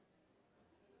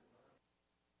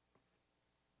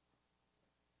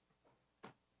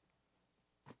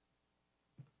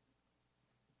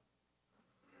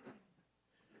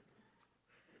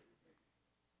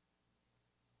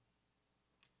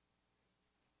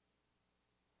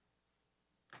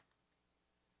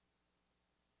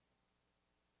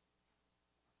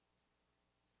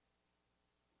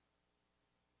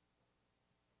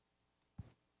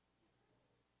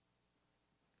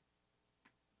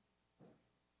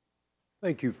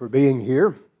Thank you for being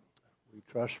here. We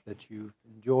trust that you've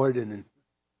enjoyed and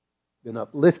been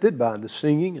uplifted by the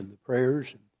singing and the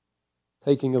prayers and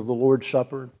taking of the Lord's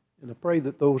Supper. And I pray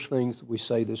that those things that we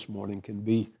say this morning can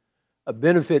be a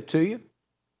benefit to you and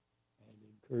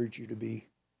encourage you to be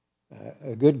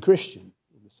a good Christian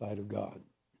in the sight of God.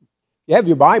 If you have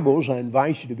your Bibles, I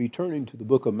invite you to be turning to the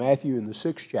book of Matthew in the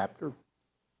 6th chapter.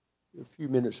 A few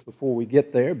minutes before we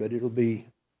get there, but it'll be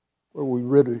where we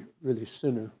really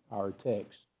center our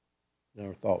text and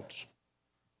our thoughts.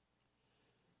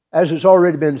 As has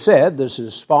already been said, this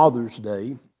is Father's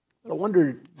Day. I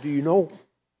wonder, do you know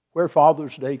where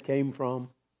Father's Day came from?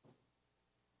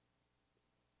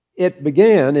 It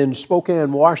began in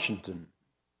Spokane, Washington.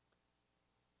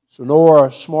 Sonora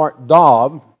Smart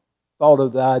Dobb thought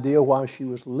of the idea while she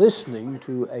was listening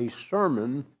to a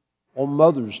sermon on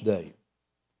Mother's Day.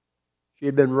 She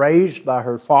had been raised by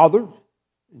her father,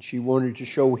 and she wanted to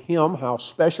show him how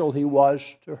special he was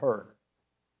to her.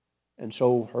 And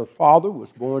so her father was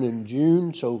born in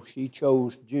June, so she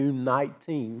chose June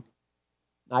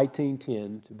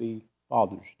 1910 to be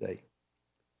Father's Day.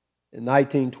 In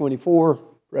 1924,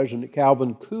 President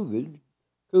Calvin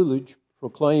Coolidge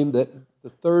proclaimed that the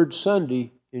third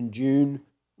Sunday in June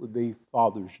would be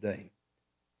Father's Day.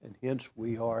 And hence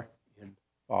we are in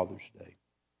Father's Day.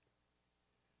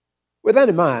 With that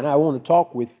in mind, I want to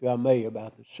talk with you, if I may,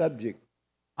 about the subject,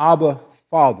 Abba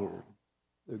Father,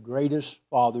 the greatest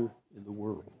Father in the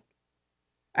world.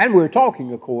 And we're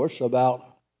talking, of course, about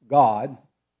God,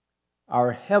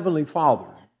 our Heavenly Father.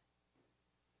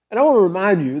 And I want to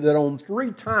remind you that on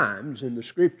 3 times in the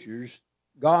Scriptures,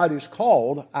 God is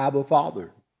called Abba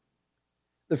Father.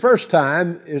 The first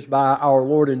time is by our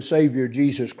Lord and Savior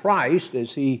Jesus Christ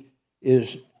as He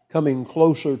is coming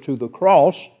closer to the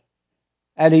cross.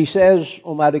 And He says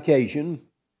on that occasion,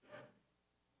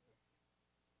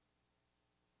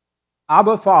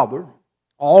 Abba Father,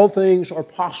 all things are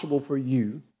possible for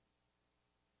you.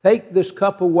 Take this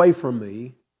cup away from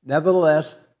me.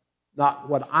 Nevertheless, not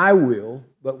what I will,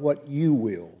 but what you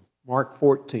will. Mark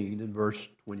 14 and verse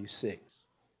 26.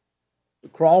 The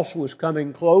cross was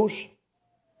coming close.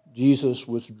 Jesus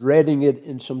was dreading it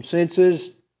in some senses.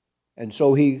 And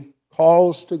so He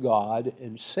calls to God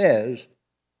and says,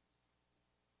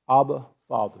 Abba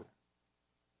Father.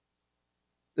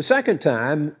 The second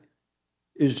time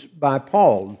is by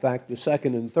Paul. In fact, the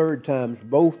second and third times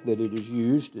both that it is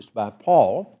used is by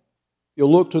Paul.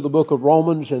 You'll look to the book of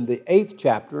Romans in the 8th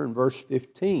chapter in verse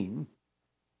 15,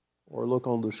 or look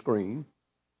on the screen.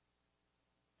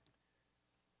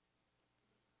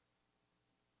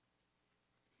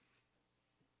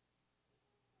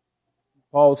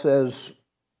 Paul says,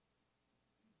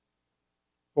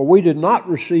 for we did not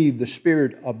receive the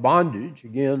spirit of bondage,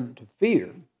 again, to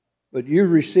fear, but you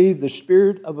received the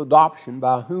spirit of adoption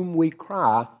by whom we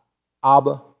cry,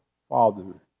 Abba,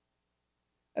 Father.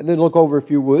 And then look over, if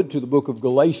you would, to the book of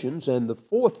Galatians and the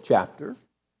 4th chapter,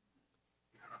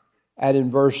 and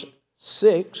in verse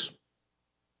 6,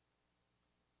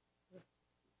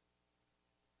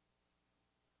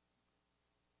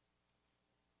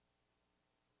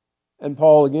 and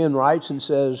Paul again writes and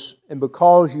says, and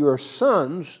because you are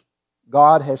sons,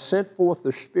 God has sent forth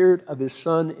the Spirit of His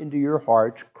Son into your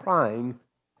hearts, crying,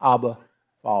 Abba,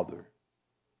 Father.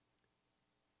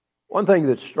 One thing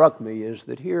that struck me is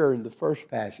that here in the first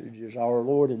passage is our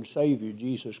Lord and Savior,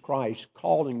 Jesus Christ,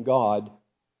 calling God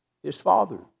His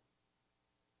Father.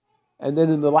 And then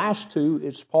in the last 2,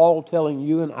 it's Paul telling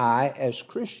you and I as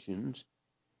Christians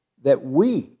that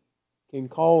we can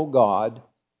call God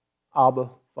Abba,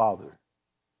 Father.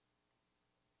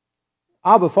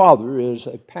 Abba Father is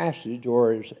a passage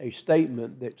or is a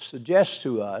statement that suggests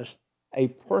to us a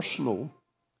personal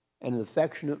and an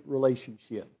affectionate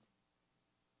relationship.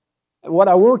 And what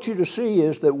I want you to see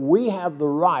is that we have the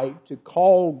right to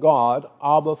call God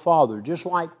Abba Father, just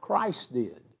like Christ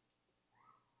did.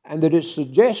 And that it's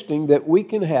suggesting that we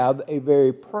can have a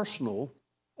very personal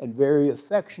and very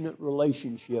affectionate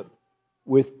relationship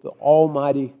with the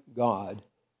Almighty God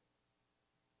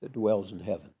that dwells in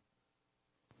heaven.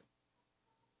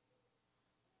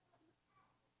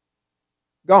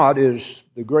 God is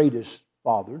the greatest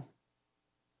Father.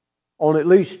 On at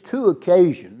least 2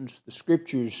 occasions, the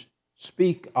Scriptures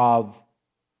speak of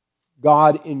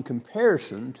God in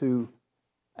comparison to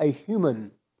a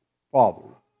human father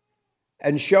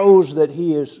and shows that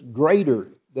He is greater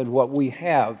than what we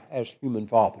have as human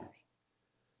fathers.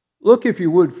 Look, if you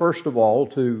would, first of all,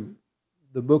 to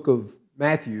the book of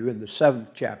Matthew in the 7th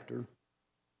chapter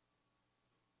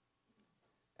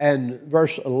and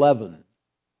verse 11.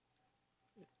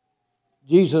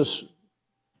 Jesus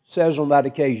says on that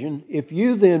occasion, "If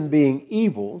you then, being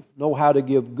evil, know how to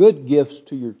give good gifts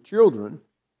to your children,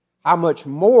 how much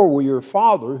more will your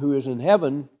Father who is in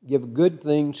heaven give good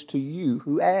things to you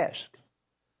who ask?"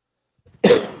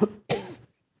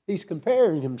 He's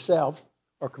comparing himself,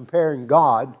 or comparing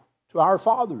God, to our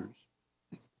fathers.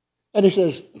 And he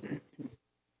says,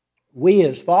 we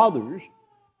as fathers,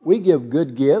 we give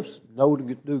good gifts, know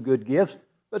to do good gifts,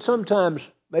 but sometimes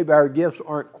maybe our gifts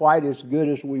aren't quite as good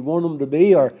as we want them to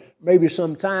be, or maybe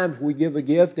sometimes we give a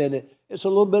gift and it's a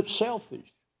little bit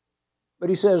selfish. But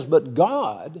he says, but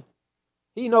God,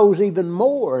 he knows even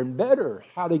more and better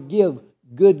how to give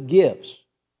good gifts.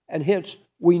 And hence,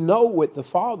 we know with the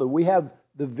Father, we have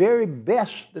the very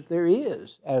best that there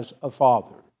is as a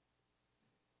father.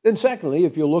 Then secondly,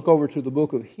 if you'll look over to the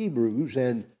book of Hebrews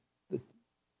and the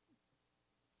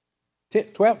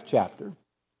 12th chapter,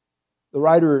 the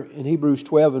writer in Hebrews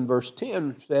 12 and verse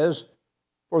 10 says,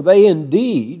 "For they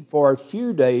indeed for a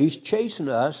few days chasten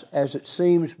us as it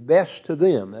seems best to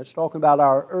them." That's talking about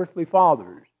our earthly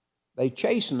fathers. They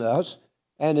chasten us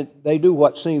and they do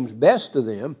what seems best to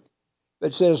them.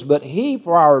 It says, "But he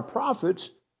for our profits,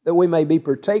 that we may be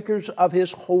partakers of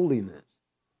his holiness."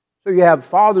 So you have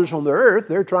fathers on the earth,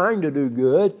 they're trying to do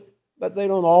good, but they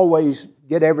don't always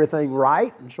get everything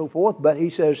right and so forth. But he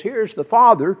says, here's the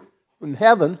Father from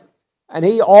heaven, and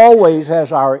he always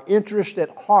has our interest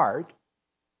at heart,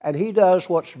 and he does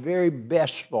what's very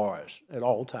best for us at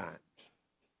all times.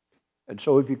 And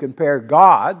so if you compare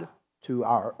God to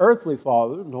our earthly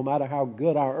father, no matter how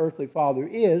good our earthly father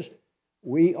is,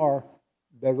 we are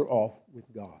better off with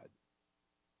God.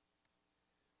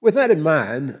 With that in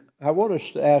mind, I want us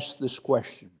to ask this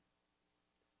question.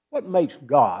 What makes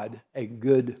God a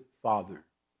good father?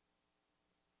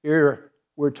 Here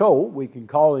we're told, we can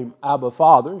call him Abba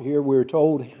Father. Here we're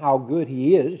told how good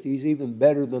he is. He's even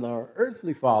better than our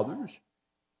earthly fathers.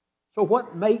 So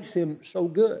what makes him so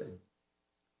good?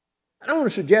 And I want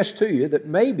to suggest to you that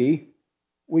maybe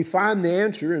we find the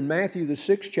answer in Matthew the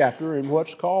 6th chapter in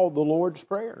what's called the Lord's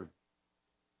Prayer.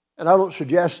 And I don't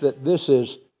suggest that this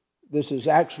is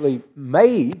actually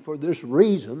made for this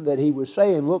reason, that he was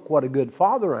saying, look what a good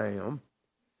father I am.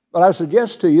 But I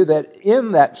suggest to you that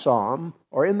in that psalm,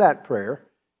 or in that prayer,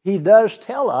 he does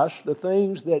tell us the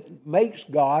things that makes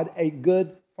God a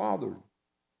good father.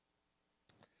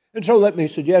 And so let me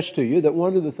suggest to you that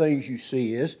one of the things you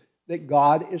see is that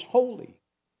God is holy.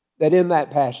 That in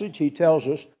that passage he tells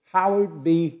us, hallowed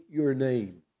be your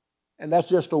name. And that's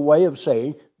just a way of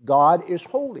saying God is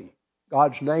holy.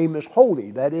 God's name is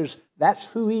holy. That's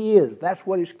who he is. That's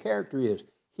what his character is.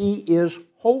 He is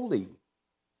holy.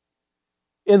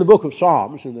 In the book of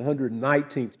Psalms, in the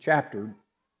 119th chapter,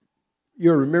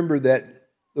 you'll remember that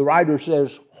the writer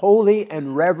says, holy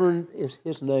and reverend is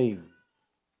his name.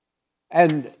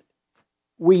 And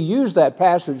we use that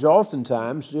passage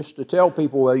oftentimes just to tell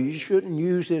people, well, you shouldn't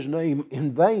use his name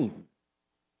in vain.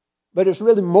 But it's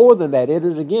really more than that. It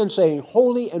is again saying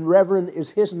holy and reverend is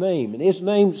his name. And his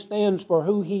name stands for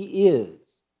who he is.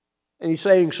 And he's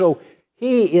saying, so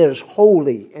he is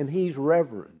holy and he's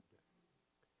reverend.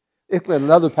 Look at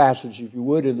another passage, if you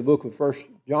would, in the book of 1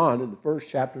 John, in the 1st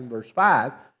chapter, in verse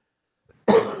 5.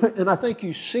 And I think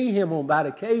you see him on that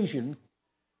occasion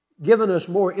giving us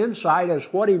more insight as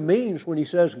what he means when he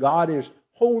says God is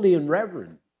holy and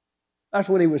reverend. That's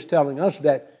when he was telling us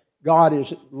that God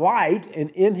is light,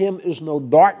 and in him is no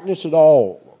darkness at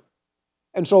all.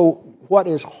 And so what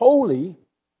is holy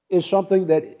is something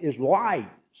that is light,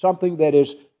 something that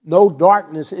is no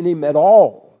darkness in him at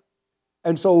all.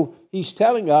 And so he's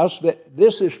telling us that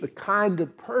this is the kind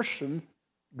of person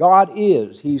God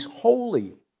is. He's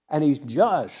holy and he's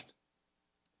just.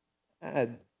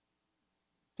 And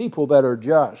people that are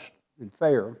just and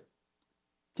fair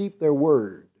keep their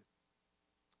word.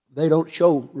 They don't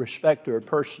show respect to a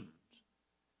person.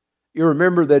 You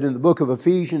remember that in the book of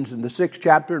Ephesians, in the 6th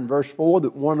chapter, in verse 4,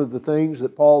 that one of the things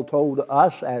that Paul told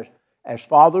us as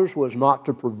fathers was not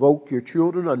to provoke your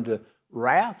children unto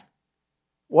wrath.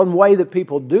 One way that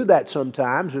people do that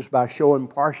sometimes is by showing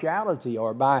partiality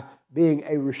or by being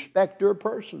a respecter of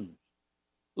persons.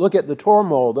 Look at the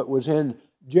turmoil that was in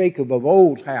Jacob of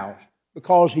old's house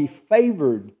because he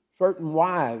favored certain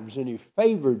wives and he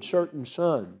favored certain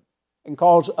sons and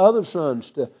caused other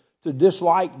sons to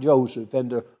dislike Joseph and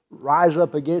to rise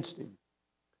up against him.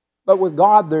 But with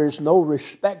God, there is no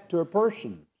respect to a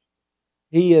person.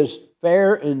 He is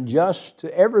fair and just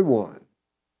to everyone.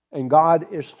 And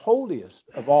God is holiest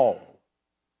of all.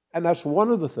 And that's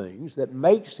one of the things that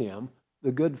makes him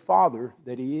the good father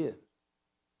that he is.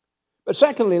 But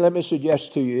secondly, let me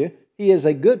suggest to you, he is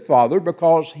a good father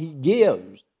because he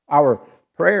gives. Our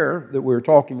prayer that we're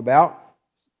talking about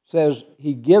says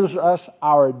He gives us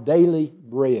our daily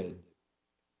bread.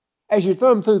 As you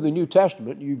thumb through the New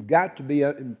Testament, you've got to be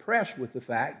impressed with the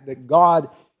fact that God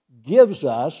gives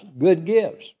us good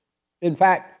gifts. In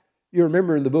fact, you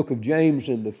remember in the book of James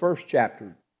in the first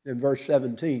chapter, in verse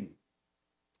 17,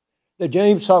 that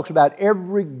James talks about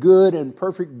every good and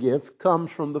perfect gift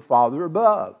comes from the Father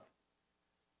above,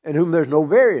 in whom there's no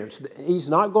variance. He's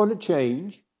not going to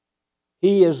change.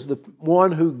 He is the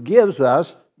one who gives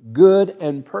us good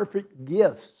and perfect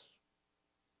gifts.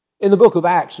 In the book of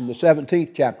Acts, in the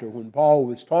 17th chapter, when Paul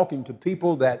was talking to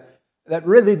people that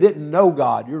really didn't know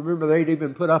God, you remember they'd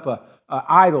even put up an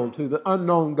idol to the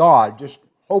unknown God, just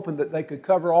hoping that they could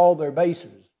cover all their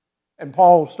bases. And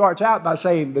Paul starts out by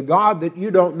saying, the God that you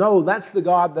don't know, that's the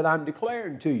God that I'm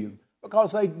declaring to you,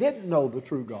 because they didn't know the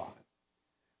true God.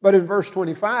 But in verse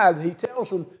 25, he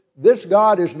tells them, this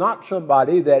God is not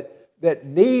somebody that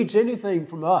needs anything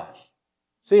from us,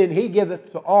 seeing He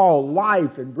giveth to all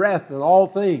life and breath and all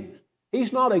things.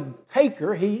 He's not a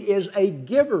taker, He is a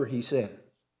giver, he says.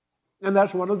 And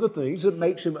that's one of the things that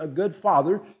makes Him a good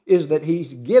Father, is that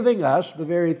He's giving us the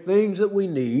very things that we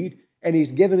need, and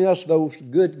He's giving us those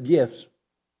good gifts.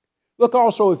 Look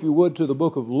also, if you would, to the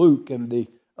book of Luke in the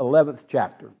 11th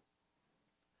chapter.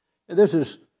 And this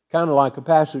is kind of like a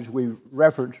passage we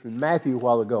referenced in Matthew a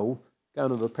while ago,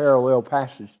 kind of a parallel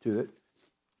passage to it.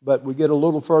 But we get a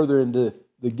little further into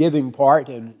the giving part,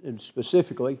 and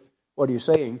specifically, what He's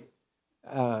saying.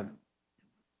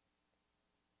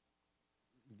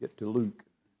 Get to Luke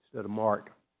instead of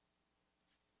Mark.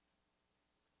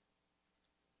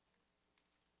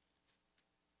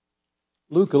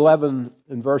 Luke 11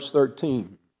 and verse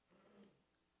 13.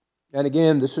 And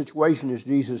again, the situation is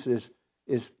Jesus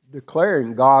is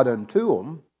declaring God unto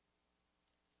them.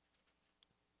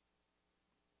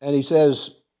 And He says,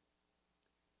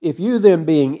 if you then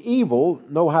being evil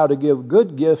know how to give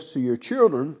good gifts to your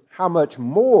children, how much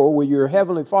more will your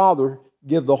heavenly Father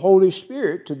give the Holy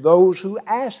Spirit to those who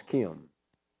ask Him?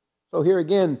 So here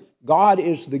again, God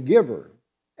is the giver.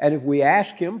 And if we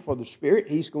ask Him for the Spirit,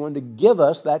 He's going to give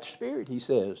us that Spirit, He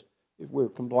says, if we're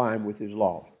complying with His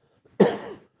law.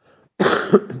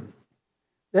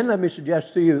 Then let me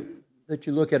suggest to you that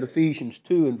you look at Ephesians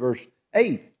 2 and verse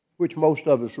 8, which most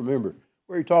of us remember,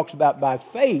 where he talks about by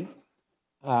faith,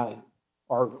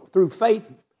 or through faith,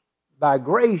 by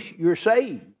grace, you're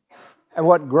saved. And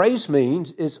what grace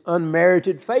means is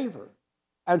unmerited favor.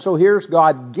 And so here's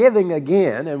God giving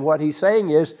again, and what He's saying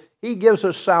is He gives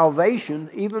us salvation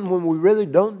even when we really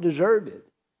don't deserve it.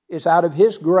 It's out of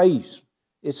His grace.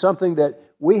 It's something that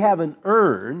we haven't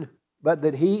earned, but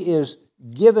that He is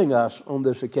giving us on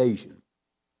this occasion.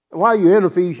 And while you're in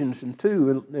Ephesians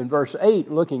 2 in verse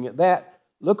 8, looking at that,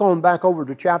 look on back over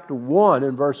to chapter 1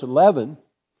 in verse 11,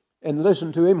 and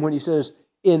listen to him when he says,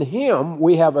 in Him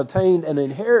we have attained an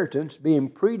inheritance, being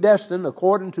predestined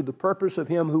according to the purpose of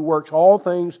Him who works all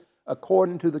things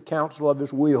according to the counsel of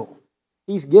His will.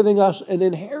 He's giving us an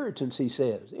inheritance, he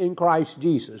says, in Christ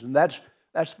Jesus. And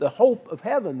that's the hope of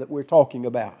heaven that we're talking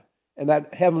about, and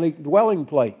that heavenly dwelling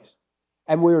place.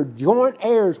 And we're joint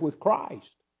heirs with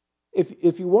Christ.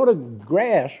 If you want to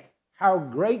grasp how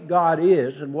great God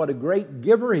is and what a great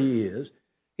giver He is,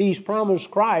 He's promised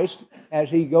Christ, as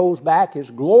He goes back, His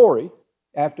glory,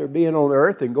 after being on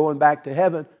earth and going back to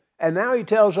heaven. And now He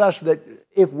tells us that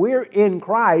if we're in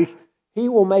Christ, He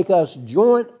will make us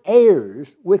joint heirs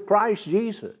with Christ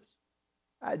Jesus.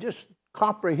 I just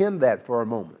comprehend that for a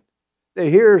moment. That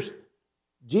here's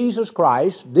Jesus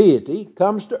Christ, deity,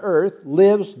 comes to earth,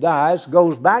 lives, dies,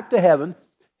 goes back to heaven.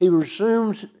 He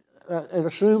assumes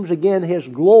again His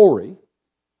glory.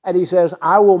 And He says,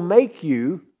 I will make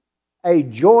you a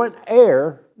joint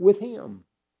heir with Him.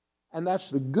 And that's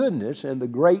the goodness and the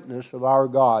greatness of our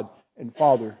God and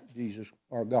Father, Jesus,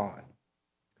 our God.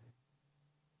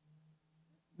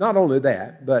 Not only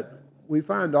that, but we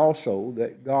find also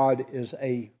that God is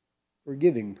a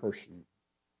forgiving person.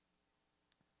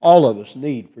 All of us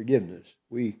need forgiveness.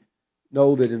 We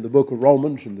know that in the book of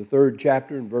Romans, in the 3rd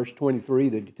chapter, in verse 23,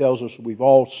 that He tells us we've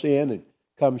all sinned and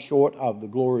come short of the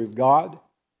glory of God.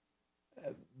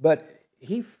 But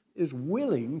He is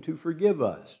willing to forgive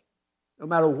us. No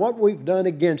matter what we've done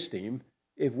against Him,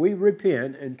 if we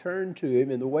repent and turn to Him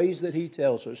in the ways that He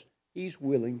tells us, He's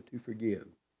willing to forgive.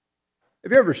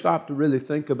 Have you ever stopped to really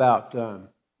think about,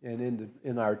 and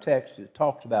in our text it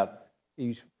talks about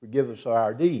He's forgive us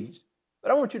our deeds,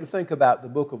 but I want you to think about the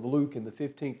book of Luke in the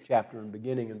 15th chapter and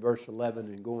beginning in verse 11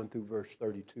 and going through verse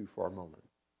 32 for a moment.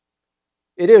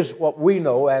 It is what we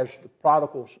know as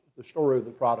the story of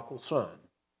the prodigal son.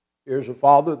 Here's a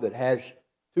father that has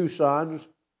 2 sons.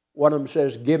 One of them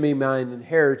says, give me mine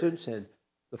inheritance. And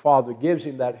the father gives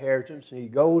him that inheritance, and he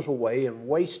goes away and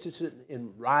wastes it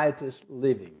in riotous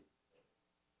living.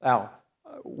 Now,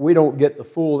 we don't get the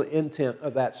full intent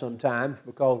of that sometimes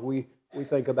because we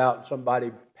think about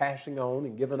somebody passing on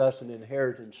and giving us an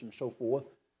inheritance and so forth.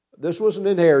 This was an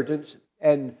inheritance,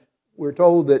 and we're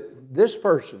told that this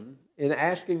person, in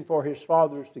asking for his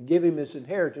fathers to give him his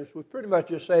inheritance, would pretty much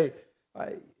just say,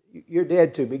 "You're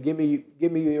dead to me. Give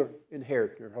me your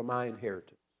inheritance or my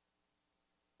inheritance."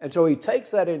 And so he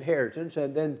takes that inheritance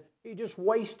and then he just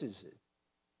wastes it.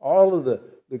 All of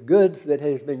the goods that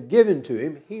has been given to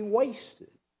him, he wastes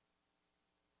it.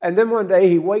 And then one day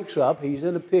he wakes up, he's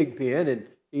in a pig pen, and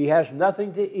he has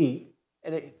nothing to eat.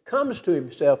 And it comes to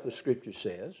himself, the Scripture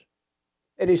says,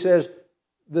 and he says,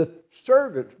 "The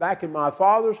servants back in my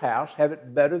father's house have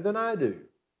it better than I do.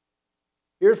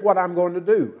 Here's what I'm going to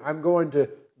do. I'm going to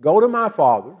go to my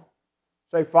father,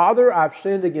 say, 'Father, I've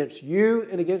sinned against you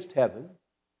and against heaven.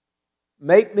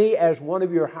 Make me as one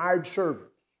of your hired servants.'"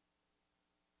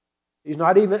 He's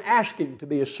not even asking to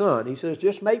be a son. He says,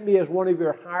 "Just make me as one of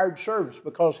your hired servants,"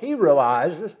 because he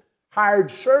realizes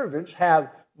hired servants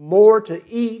have more to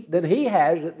eat than he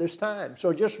has at this time.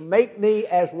 So just make me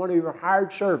as one of your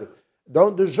hired servants.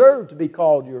 Don't deserve to be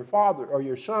called your father or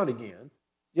your son again.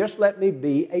 Just let me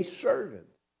be a servant.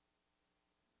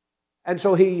 And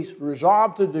so he's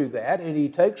resolved to do that, and he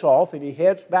takes off and he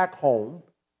heads back home.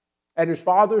 And his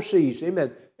father sees him,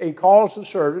 and he calls the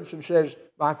servants and says,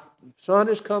 "My son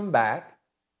has come back.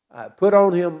 Put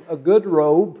on him a good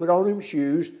robe, put on him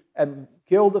shoes, and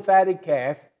kill the fatted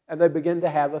calf." And they begin to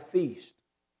have a feast.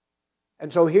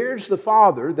 And so here's the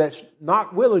father that's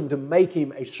not willing to make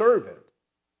him a servant.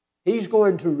 He's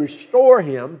going to restore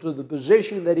him to the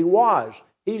position that he was.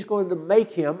 He's going to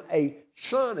make him a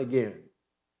son again.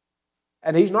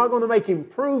 And he's not going to make him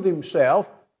prove himself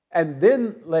and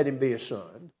then let him be a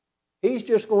son. He's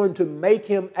just going to make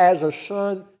him as a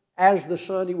son, as the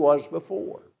son he was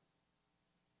before.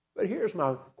 But here's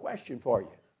my question for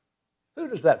you. Who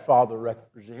does that father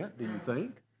represent, do you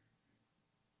think?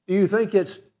 Do you think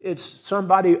it's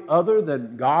somebody other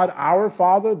than God, our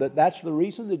Father, that's the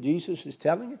reason that Jesus is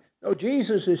telling it? No,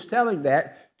 Jesus is telling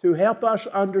that to help us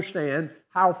understand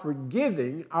how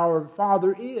forgiving our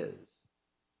Father is.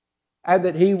 And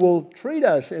that He will treat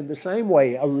us in the same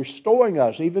way, restoring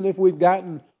us, even if we've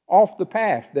gotten off the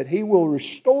path, that He will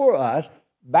restore us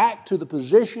back to the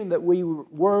position that we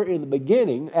were in the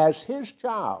beginning as His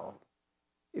child,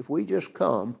 if we just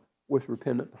come with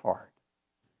repentant heart.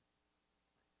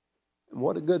 And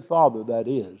what a good Father that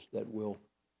is, that will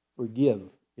forgive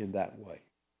in that way.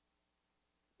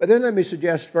 But then let me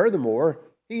suggest furthermore,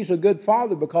 He's a good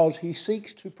Father because He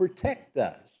seeks to protect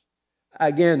us.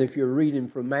 Again, if you're reading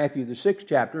from Matthew the 6th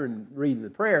chapter and reading the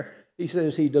prayer, He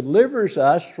says He delivers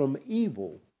us from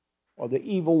evil, or the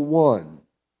evil one.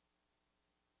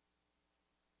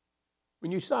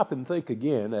 When you stop and think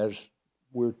again, as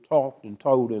we're taught and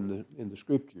told in the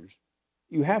Scriptures,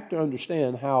 you have to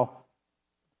understand how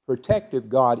protective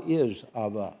God is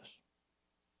of us.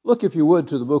 Look, if you would,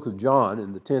 to the book of John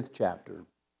in the 10th chapter.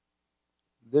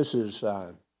 This is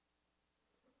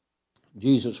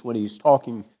Jesus when He's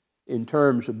talking in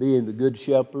terms of being the good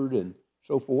shepherd and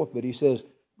so forth. But He says,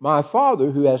 "My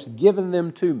Father who has given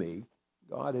them to me,"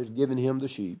 God has given Him the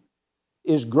sheep,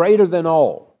 "is greater than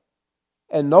all,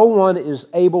 and no one is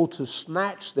able to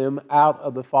snatch them out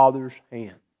of the Father's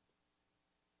hand."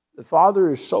 The Father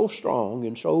is so strong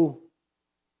and so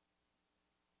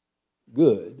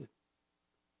good,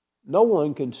 no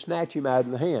one can snatch Him out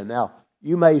of the hand. Now,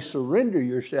 you may surrender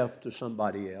yourself to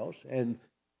somebody else and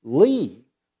leave,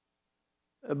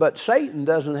 but Satan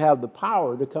doesn't have the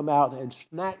power to come out and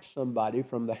snatch somebody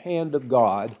from the hand of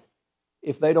God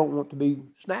if they don't want to be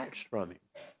snatched from Him.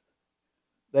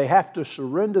 They have to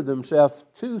surrender themselves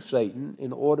to Satan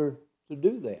in order to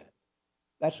do that.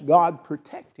 That's God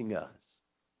protecting us.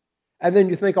 And then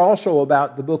you think also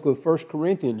about the book of 1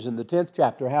 Corinthians in the 10th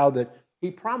chapter, how that He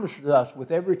promises us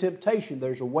with every temptation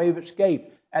there's a way of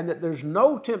escape, and that there's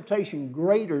no temptation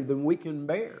greater than we can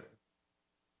bear.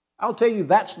 I'll tell you,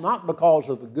 that's not because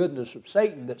of the goodness of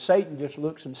Satan, that Satan just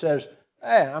looks and says,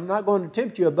 "Hey, I'm not going to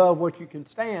tempt you above what you can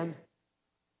stand."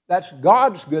 That's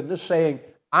God's goodness saying,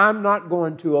 "I'm not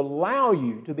going to allow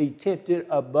you to be tempted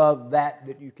above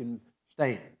that you can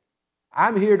stand.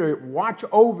 I'm here to watch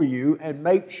over you and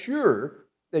make sure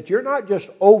that you're not just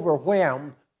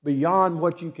overwhelmed beyond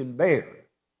what you can bear.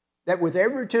 That with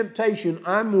every temptation,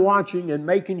 I'm watching and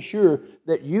making sure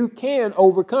that you can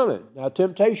overcome it." Now,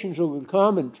 temptations will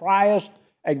come and try us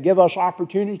and give us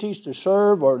opportunities to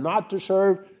serve or not to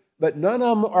serve, but none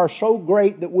of them are so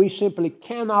great that we simply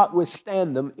cannot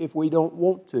withstand them if we don't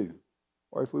want to,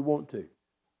 or if we want to.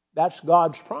 That's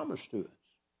God's promise to us.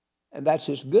 And that's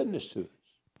His goodness to us.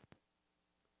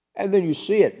 And then you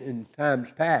see it in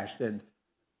times past. And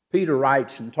Peter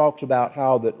writes and talks about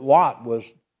how that Lot was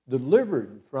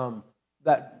delivered from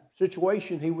that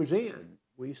situation he was in.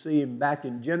 We see him back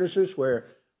in Genesis where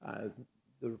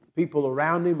the people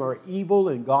around him are evil,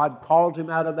 and God calls him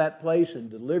out of that place and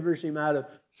delivers him out of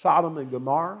Sodom and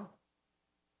Gomorrah.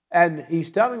 And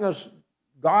he's telling us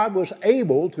God was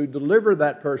able to deliver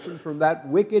that person from that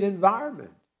wicked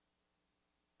environment.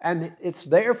 And it's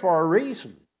there for a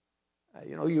reason.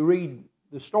 You read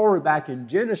the story back in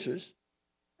Genesis,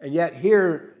 and yet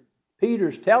here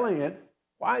Peter's telling it.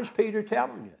 Why is Peter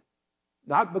telling it?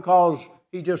 Not because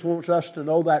he just wants us to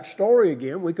know that story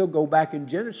again. We could go back in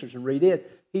Genesis and read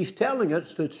it. He's telling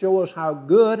us to show us how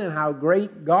good and how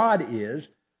great God is,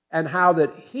 and how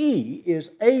that He is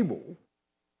able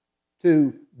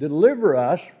to deliver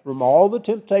us from all the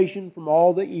temptation, from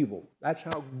all the evil. That's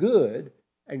how good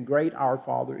and great our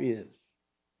Father is.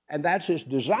 And that's His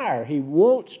desire. He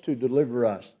wants to deliver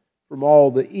us from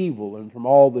all the evil and from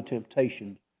all the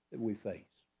temptation that we face.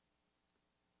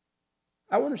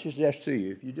 I want to suggest to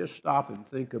you, if you just stop and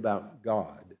think about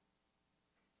God,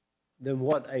 then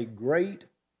what a great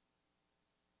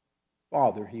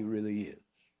Father He really is.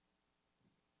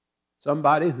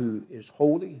 Somebody who is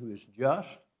holy, who is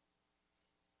just,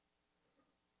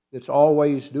 that's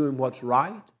always doing what's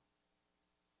right.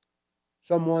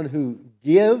 Someone who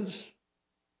gives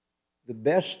the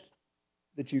best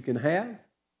that you can have.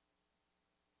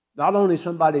 Not only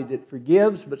somebody that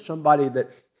forgives, but somebody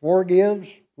that forgives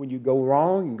when you go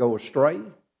wrong and go astray.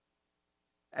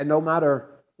 And no matter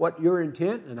what your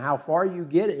intent and how far you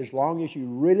get, as long as you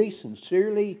really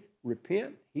sincerely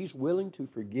repent, He's willing to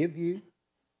forgive you.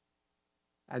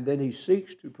 And then He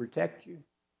seeks to protect you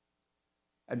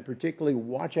and particularly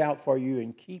watch out for you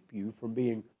and keep you from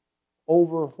being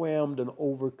overwhelmed and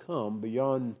overcome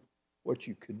beyond what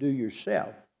you could do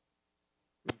yourself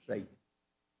from Satan.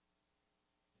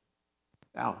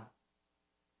 Now,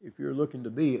 if you're looking to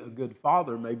be a good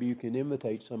father, maybe you can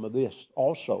imitate some of this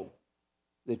also,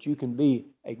 that you can be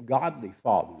a godly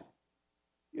father.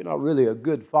 You're not really a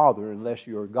good father unless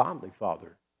you're a godly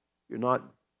father. You're not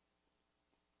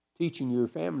teaching your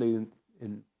family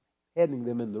and heading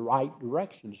them in the right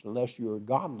directions unless you're a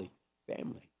godly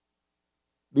family.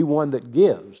 Be one that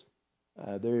gives.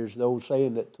 There's those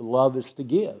saying that to love is to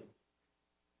give.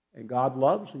 And God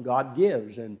loves and God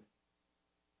gives. And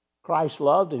Christ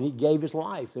loved and He gave His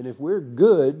life. And if we're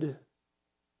good,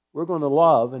 we're going to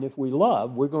love. And if we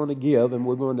love, we're going to give. And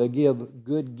we're going to give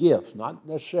good gifts. Not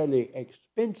necessarily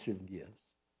expensive gifts,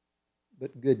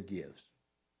 but good gifts.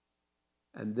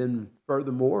 And then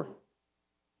furthermore,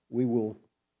 we will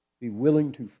be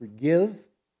willing to forgive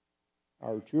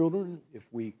our children if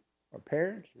we are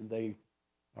parents and they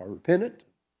are repentant.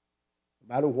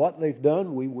 No matter what they've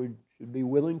done, should be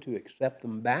willing to accept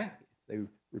them back if they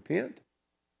repent.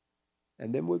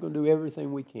 And then we're going to do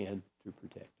everything we can to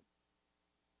protect them.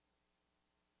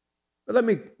 But let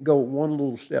me go one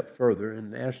little step further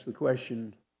and ask the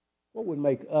question, what would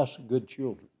make us good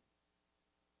children?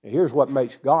 And here's what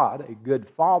makes God a good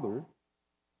father.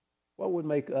 What would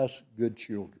make us good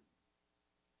children?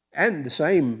 And the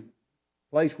same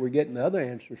place we're getting the other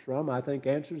answers from, I think,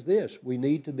 answers this. We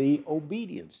need to be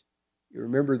obedient. You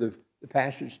remember the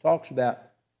passage talks about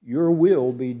your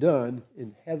will be done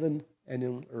in heaven and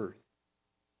in earth.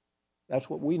 That's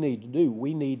what we need to do.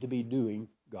 We need to be doing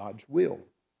God's will.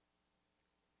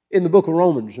 In the book of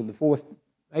Romans, in the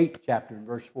 8th chapter, in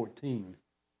verse 14,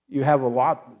 you have a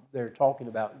lot there talking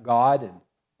about God,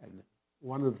 and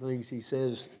one of the things he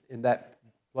says in that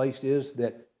place is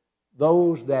that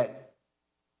those that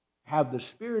have the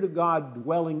Spirit of God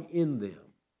dwelling in them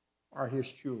are His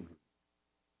children.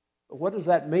 But what does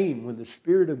that mean when the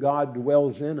Spirit of God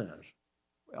dwells in us?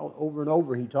 Well, over and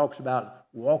over he talks about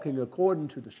walking according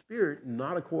to the Spirit and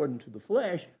not according to the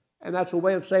flesh. And that's a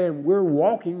way of saying we're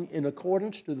walking in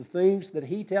accordance to the things that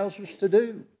He tells us to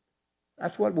do.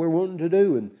 That's what we're wanting to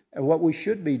do and what we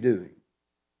should be doing.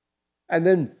 And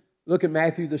then look at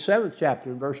Matthew the 7th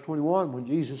chapter in verse 21 when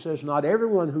Jesus says, not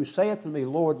everyone who saith to me,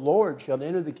 Lord, Lord, shall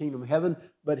enter the kingdom of heaven,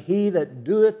 but he that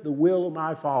doeth the will of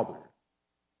my Father.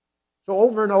 So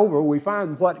over and over we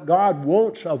find what God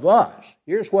wants of us.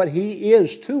 Here's what He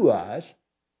is to us.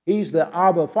 He's the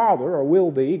Abba Father, or will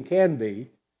be, can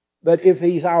be. But if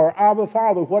He's our Abba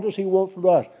Father, what does He want from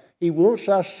us? He wants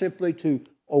us simply to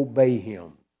obey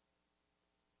Him.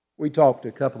 We talked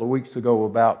a couple of weeks ago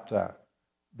about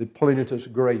the plenteous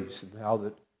grace and how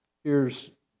that here's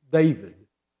David.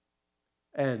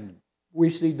 And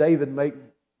we see David make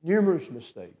numerous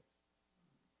mistakes.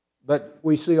 But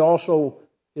we see also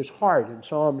his heart in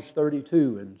Psalms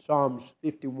 32 and Psalms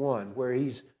 51, where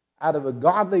he's out of a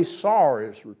godly sorrow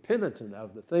is repentant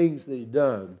of the things that he'd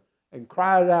done and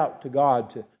cries out to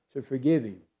God to forgive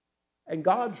him. And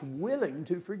God's willing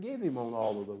to forgive him on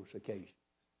all of those occasions.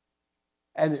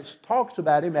 And it talks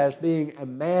about him as being a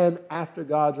man after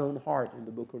God's own heart in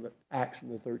the book of Acts in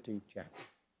the 13th chapter.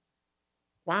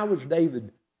 Why was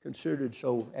David considered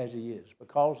so as he is?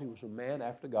 Because he was a man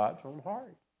after God's own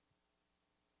heart.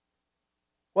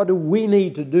 What do we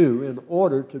need to do in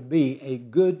order to be a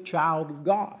good child of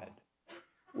God?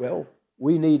 Well,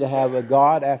 we need to have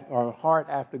a heart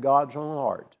after God's own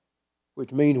heart,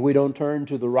 which means we don't turn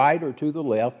to the right or to the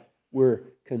left. We're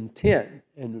content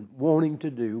in wanting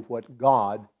to do what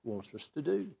God wants us to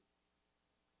do.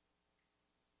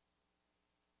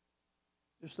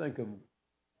 Just think of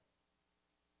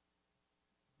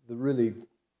the really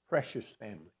precious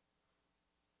family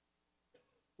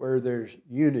where there's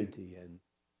unity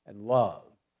and love.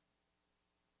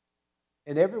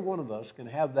 And every one of us can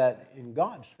have that in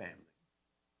God's family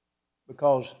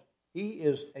because He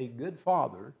is a good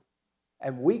Father,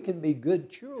 and we can be good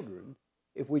children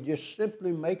if we just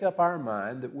simply make up our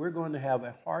mind that we're going to have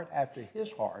a heart after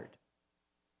His heart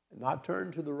and not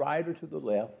turn to the right or to the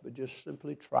left, but just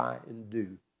simply try and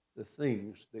do the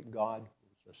things that God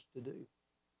wants us to do.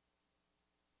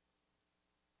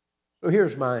 So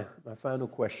here's my final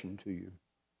question to you.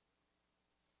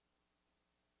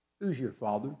 Who's your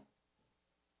father?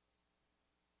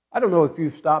 I don't know if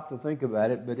you've stopped to think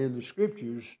about it, but in the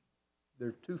Scriptures, there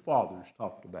are two fathers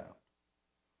talked about.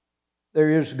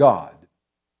 There is God.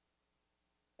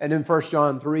 And in 1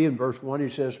 John 3 and verse 1, he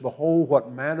says, "Behold,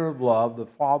 what manner of love the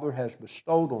Father has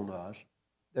bestowed on us,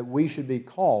 that we should be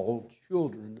called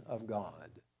children of God."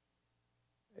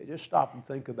 Hey, just stop and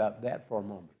think about that for a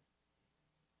moment.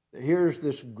 Here's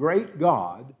this great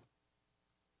God,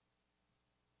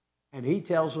 and He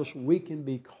tells us we can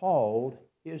be called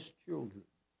His children.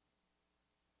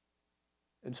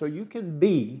 And so you can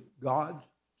be God's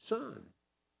son,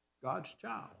 God's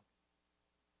child.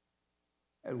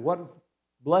 And what a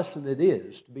blessing it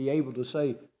is to be able to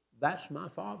say, that's my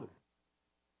Father.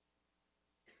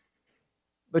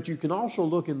 But you can also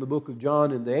look in the book of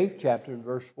John in the 8th chapter in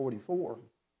verse 44,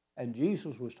 and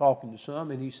Jesus was talking to some,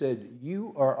 and He said,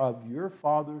 "You are of your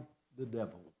father, the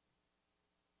devil."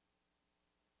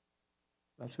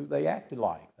 That's who they acted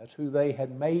like. That's who they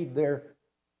had made their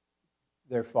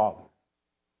father.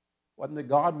 It wasn't that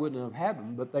God wouldn't have had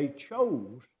them, but they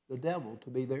chose the devil to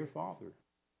be their father.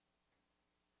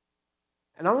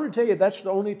 And I want to tell you, that's the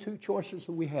only two choices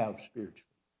that we have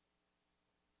spiritually.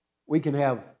 We can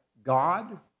have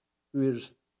God, who is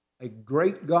a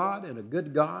great God and a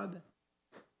good God,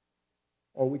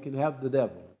 or we can have the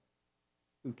devil,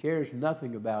 who cares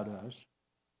nothing about us,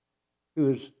 who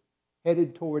is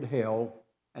headed toward hell,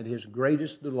 and his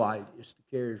greatest delight is to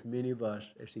carry as many of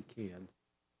us as he can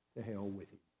to hell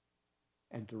with him,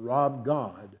 and to rob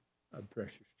God of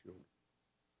precious children.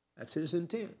 That's his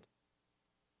intent.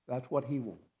 That's what he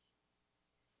wants.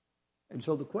 And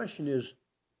so the question is,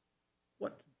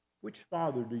 which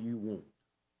father do you want?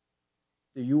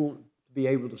 Do you want to be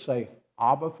able to say,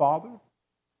 Abba, Father,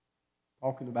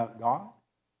 talking about God?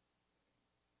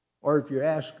 Or if you're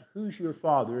asked, who's your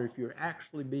father, if you're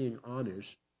actually being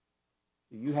honest,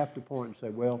 you have to point and say,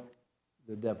 well,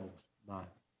 the devil's my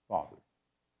father.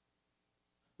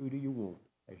 Who do you want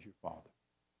as your father?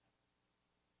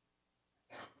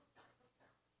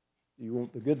 Do you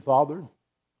want the good father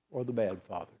or the bad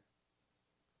father?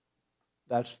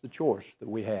 That's the choice that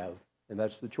we have, and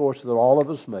that's the choice that all of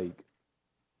us make.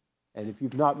 And if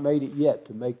you've not made it yet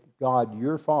to make God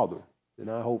your father, then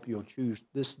I hope you'll choose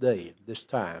this day, this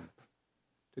time,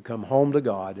 to come home to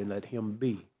God and let Him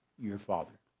be your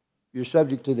father. If you're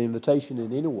subject to the invitation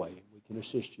in any way, we can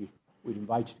assist you. We'd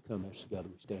invite you to come as together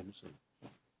we stand and sing.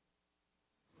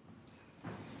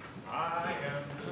 I am